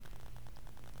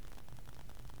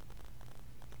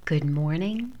Good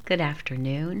morning, good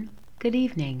afternoon, good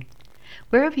evening.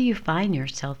 Wherever you find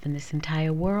yourself in this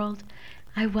entire world,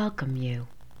 I welcome you.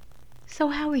 So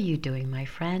how are you doing, my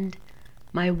friend,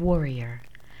 my warrior?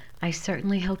 I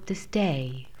certainly hope this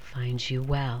day finds you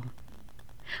well.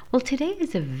 Well, today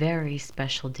is a very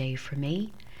special day for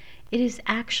me. It is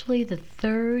actually the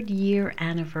 3rd year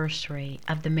anniversary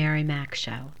of the Mary Mac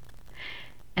Show.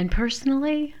 And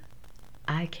personally,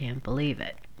 I can't believe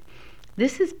it.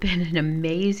 This has been an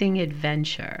amazing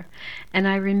adventure, and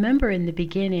I remember in the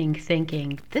beginning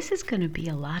thinking, this is going to be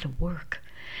a lot of work.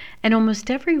 And almost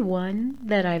everyone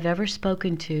that I've ever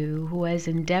spoken to who has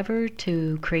endeavored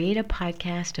to create a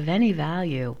podcast of any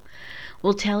value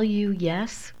will tell you,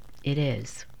 yes, it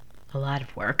is a lot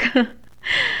of work.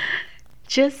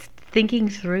 Just thinking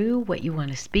through what you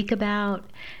want to speak about,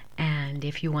 and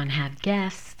if you want to have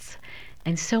guests,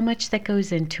 and so much that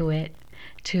goes into it.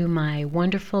 To my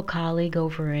wonderful colleague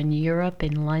over in Europe,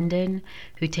 in London,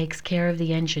 who takes care of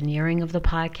the engineering of the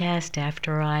podcast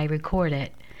after I record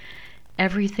it.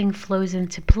 Everything flows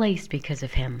into place because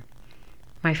of him,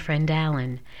 my friend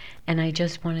Alan, and I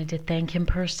just wanted to thank him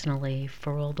personally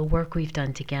for all the work we've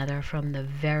done together from the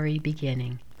very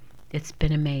beginning. It's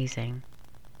been amazing.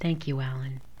 Thank you,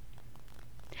 Alan.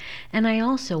 And I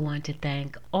also want to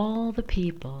thank all the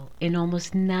people in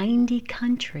almost 90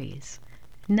 countries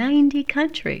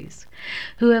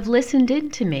who have listened in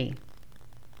to me.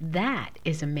 That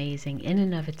is amazing in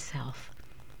and of itself.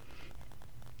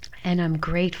 And I'm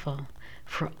grateful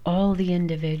for all the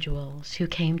individuals who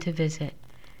came to visit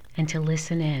and to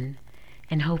listen in.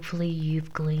 And hopefully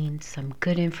you've gleaned some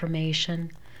good information,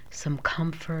 some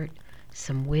comfort,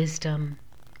 some wisdom,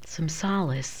 some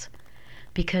solace.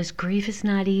 Because grief is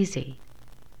not easy.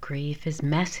 Grief is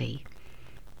messy.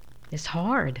 It's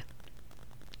hard.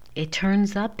 It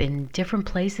turns up in different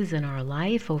places in our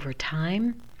life over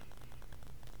time.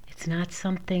 It's not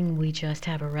something we just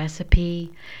have a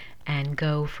recipe and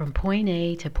go from point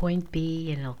A to point B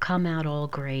and it'll come out all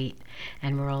great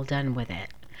and we're all done with it.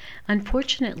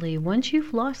 Unfortunately, once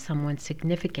you've lost someone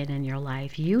significant in your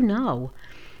life, you know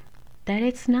that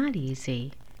it's not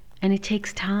easy and it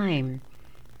takes time.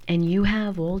 And you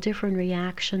have all different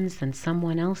reactions than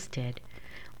someone else did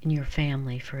in your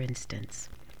family, for instance.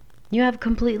 You have a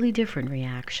completely different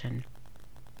reaction.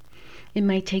 It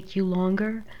might take you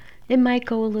longer. It might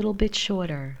go a little bit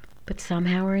shorter. But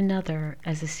somehow or another,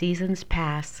 as the seasons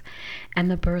pass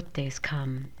and the birthdays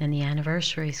come and the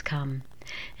anniversaries come,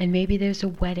 and maybe there's a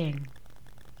wedding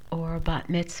or a bat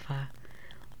mitzvah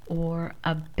or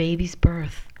a baby's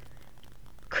birth,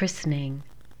 christening,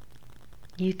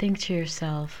 you think to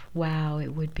yourself, wow, it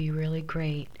would be really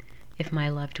great if my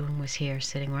loved one was here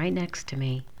sitting right next to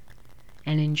me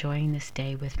and enjoying this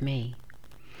day with me.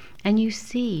 And you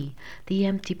see the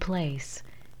empty place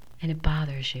and it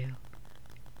bothers you.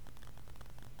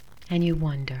 And you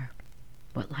wonder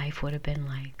what life would have been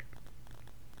like.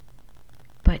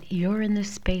 But you're in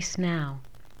this space now.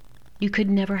 You could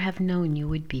never have known you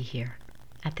would be here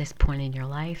at this point in your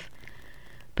life.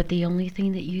 But the only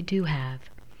thing that you do have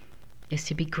is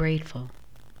to be grateful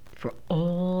for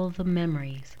all the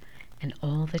memories and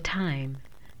all the time,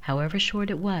 however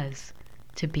short it was,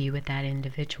 to be with that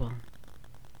individual.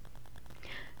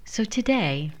 So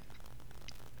today,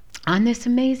 on this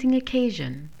amazing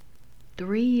occasion,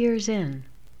 3 years in,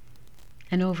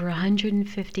 and over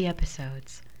 150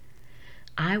 episodes,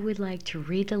 I would like to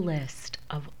read a list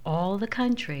of all the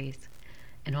countries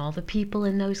and all the people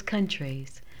in those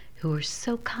countries who were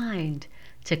so kind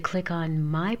to click on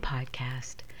my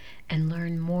podcast and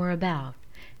learn more about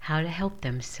how to help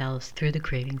themselves through the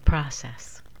grieving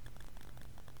process.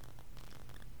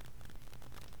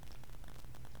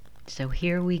 So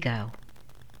here we go.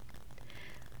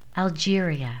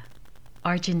 Algeria,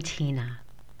 Argentina,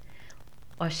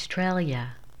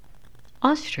 Australia,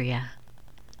 Austria,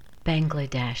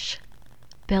 Bangladesh,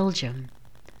 Belgium,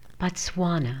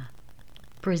 Botswana,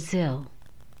 Brazil,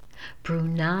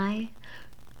 Brunei,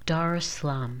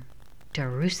 Darussalam.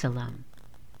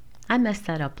 I messed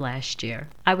that up last year.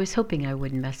 I was hoping I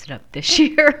wouldn't mess it up this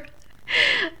year.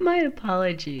 My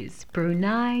apologies.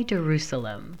 Brunei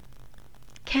Darussalam,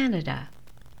 Canada,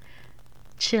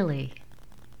 Chile,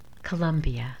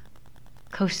 Colombia,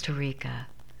 Costa Rica,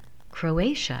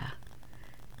 Croatia,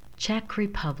 Czech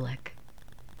Republic,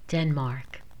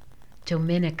 Denmark,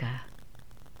 Dominica,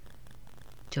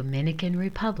 Dominican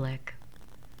Republic,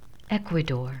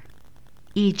 Ecuador,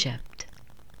 Egypt,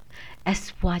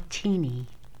 Eswatini,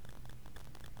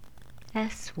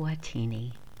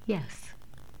 yes,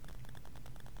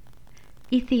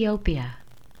 Ethiopia,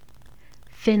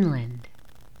 Finland,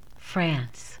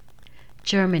 France,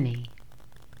 Germany,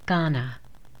 Ghana,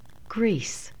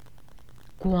 Greece,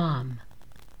 Guam,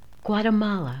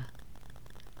 Guatemala,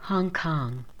 Hong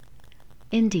Kong,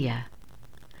 India,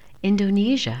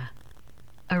 Indonesia,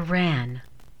 Iran,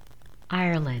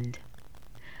 Ireland,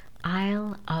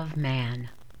 Isle of Man,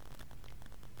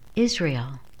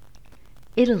 Israel,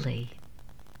 Italy,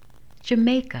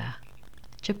 Jamaica,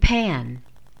 Japan,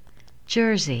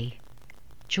 Jersey,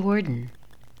 Jordan,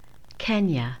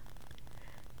 Kenya,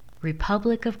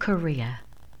 Republic of Korea,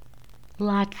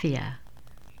 Latvia,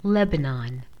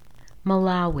 Lebanon,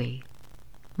 Malawi,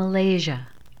 Malaysia,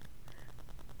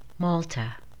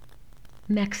 Malta,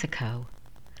 Mexico,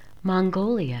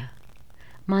 Mongolia,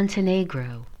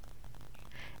 Montenegro,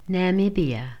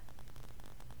 Namibia,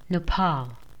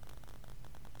 Nepal,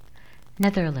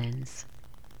 Netherlands,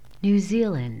 New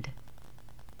Zealand,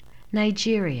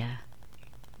 Nigeria,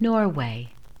 Norway,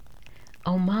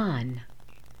 Oman,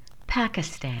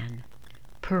 Pakistan,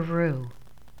 Peru,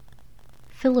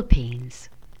 Philippines,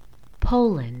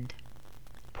 Poland,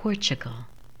 Portugal,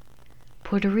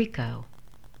 Puerto Rico,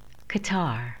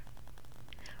 Qatar,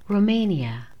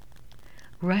 Romania,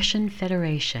 Russian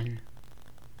Federation,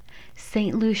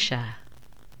 St. Lucia,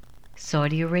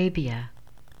 Saudi Arabia,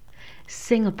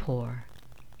 Singapore,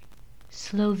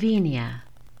 Slovenia,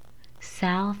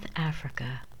 South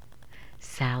Africa,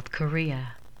 South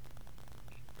Korea,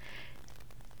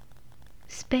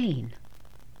 Spain,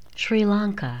 Sri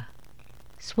Lanka,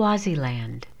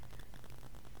 Swaziland,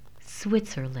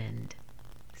 Switzerland,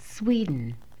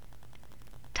 Sweden,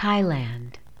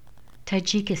 Thailand,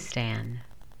 Tajikistan,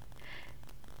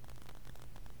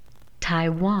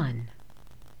 Taiwan,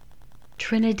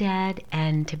 Trinidad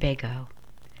and Tobago,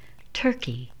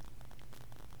 Turkey,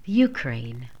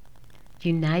 Ukraine,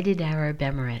 United Arab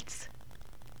Emirates,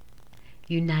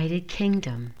 United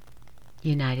Kingdom,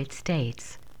 United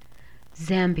States,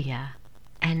 Zambia,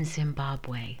 and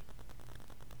Zimbabwe.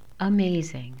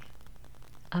 Amazing.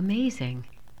 Amazing.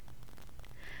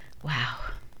 Wow.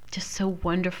 Just so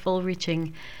wonderful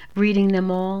reading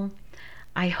them all.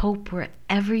 I hope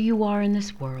wherever you are in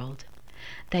this world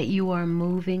that you are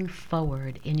moving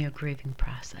forward in your grieving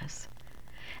process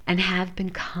and have been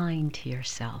kind to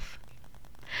yourself.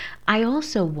 I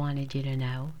also wanted you to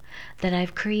know that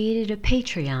I've created a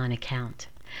Patreon account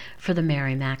for the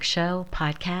Mary Mac Show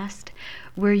podcast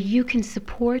where you can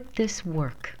support this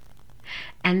work,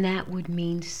 and that would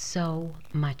mean so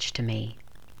much to me.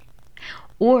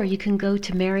 Or you can go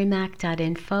to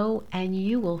marymac.info and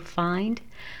you will find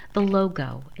the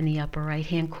logo in the upper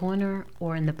right-hand corner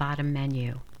or in the bottom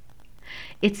menu.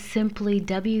 It's simply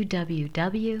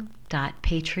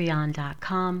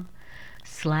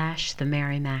www.patreon.com/The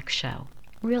Mary Mac Show.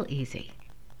 Real easy.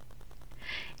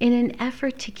 In an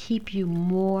effort to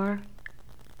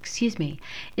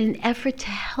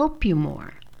help you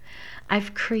more,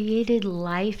 I've created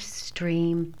live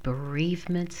stream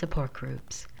bereavement support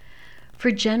groups for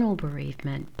general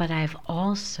bereavement, but I've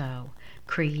also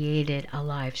created a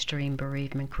live stream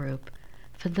bereavement group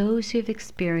for those who have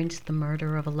experienced the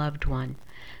murder of a loved one,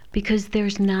 because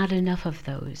there's not enough of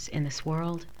those in this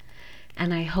world,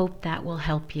 and I hope that will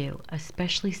help you,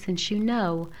 especially since you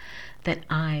know that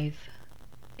I've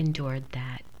endured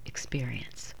that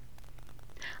experience.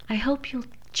 I hope you'll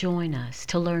join us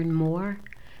to learn more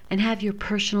and have your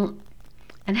personal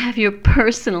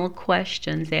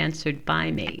questions answered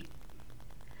by me.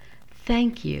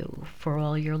 Thank you for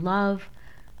all your love,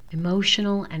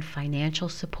 emotional and financial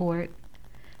support,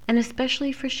 and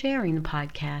especially for sharing the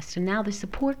podcast and now the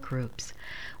support groups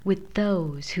with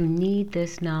those who need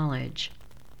this knowledge.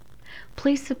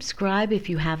 Please subscribe if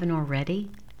you haven't already,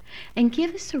 and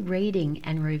give us a rating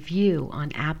and review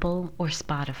on Apple or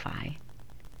Spotify.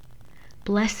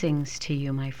 Blessings to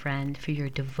you, my friend, for your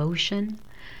devotion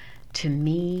to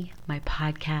me, my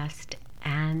podcast,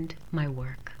 and my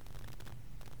work.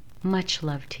 Much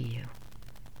love to you.